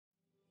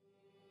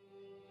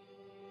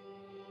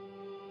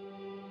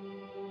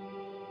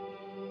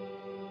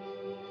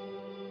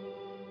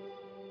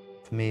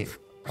For me,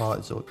 art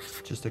is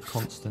just a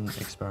constant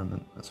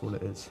experiment, that's all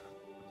it is.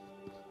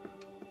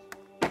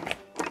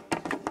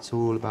 It's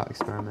all about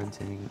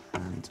experimenting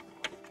and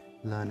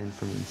learning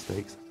from your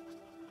mistakes.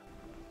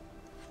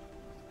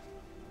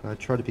 I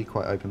try to be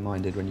quite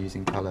open-minded when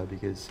using colour,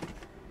 because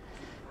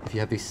if you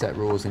have these set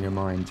rules in your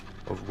mind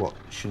of what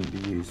shouldn't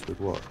be used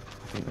with what,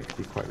 I think that could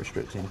be quite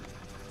restricting.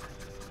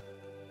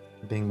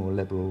 Being more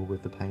liberal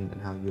with the paint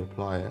and how you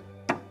apply it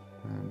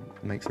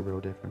makes a real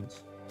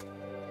difference.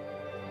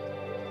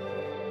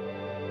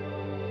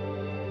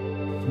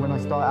 When I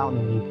start out on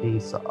a new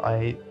piece,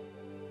 I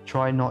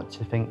try not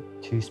to think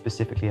too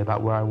specifically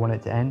about where I want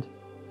it to end.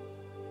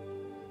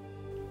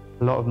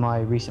 A lot of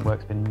my recent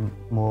work's been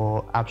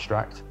more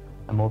abstract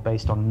and more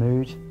based on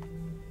mood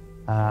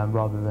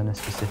rather than a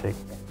specific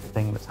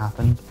thing that's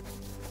happened.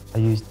 I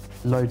used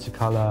loads of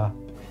colour,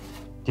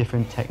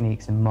 different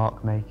techniques in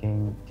mark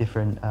making,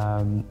 different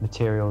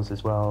materials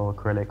as well,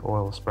 acrylic,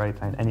 oil, spray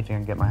paint, anything I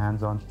can get my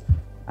hands on,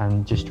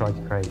 and just tried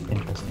to create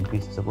interesting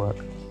pieces of work.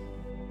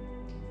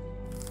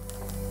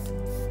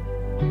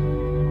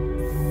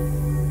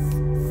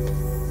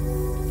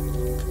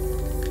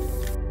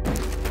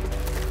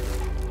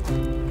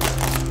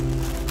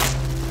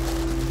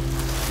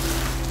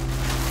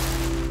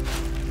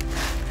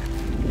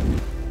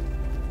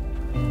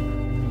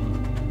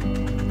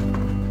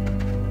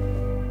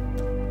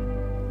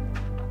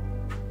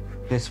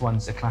 This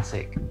one's a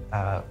classic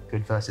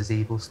good versus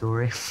evil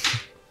story.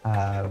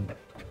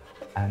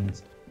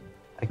 And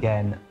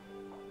again,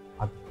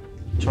 I've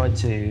tried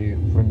to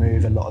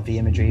remove a lot of the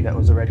imagery that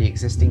was already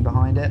existing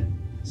behind it.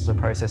 This is a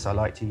process I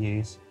like to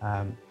use,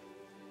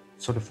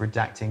 sort of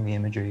redacting the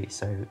imagery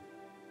so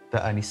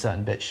that only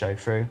certain bits show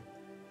through.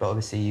 But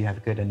obviously you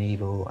have good and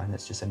evil, and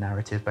it's just a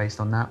narrative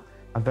based on that.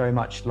 I very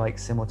much like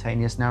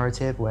simultaneous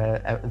narrative,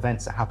 where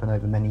events that happen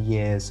over many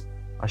years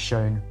are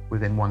shown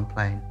within one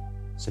plane.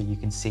 So you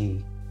can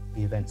see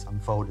the events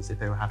unfold as if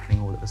they were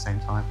happening all at the same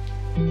time.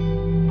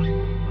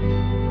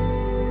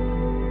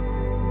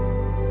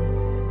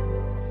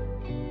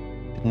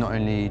 Not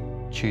only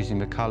choosing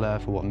the colour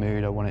for what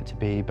mood I want it to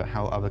be, but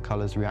how other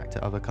colours react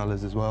to other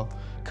colours as well.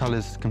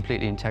 Colour's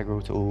completely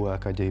integral to all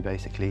work I do,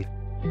 basically.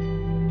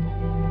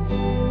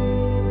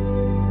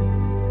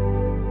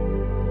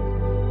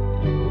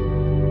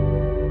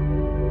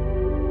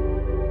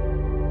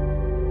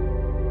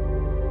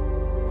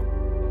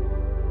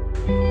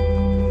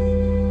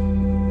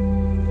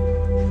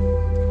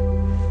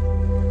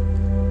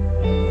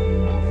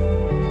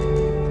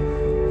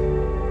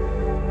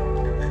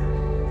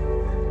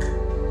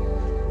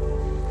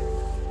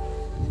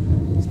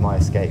 My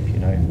escape, you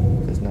know.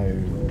 There's no,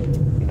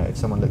 you know, if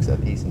someone looks at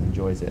a piece and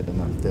enjoys it, then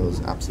that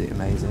feels absolutely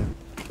amazing.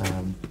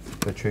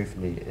 But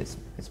truthfully, it's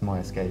my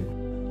escape.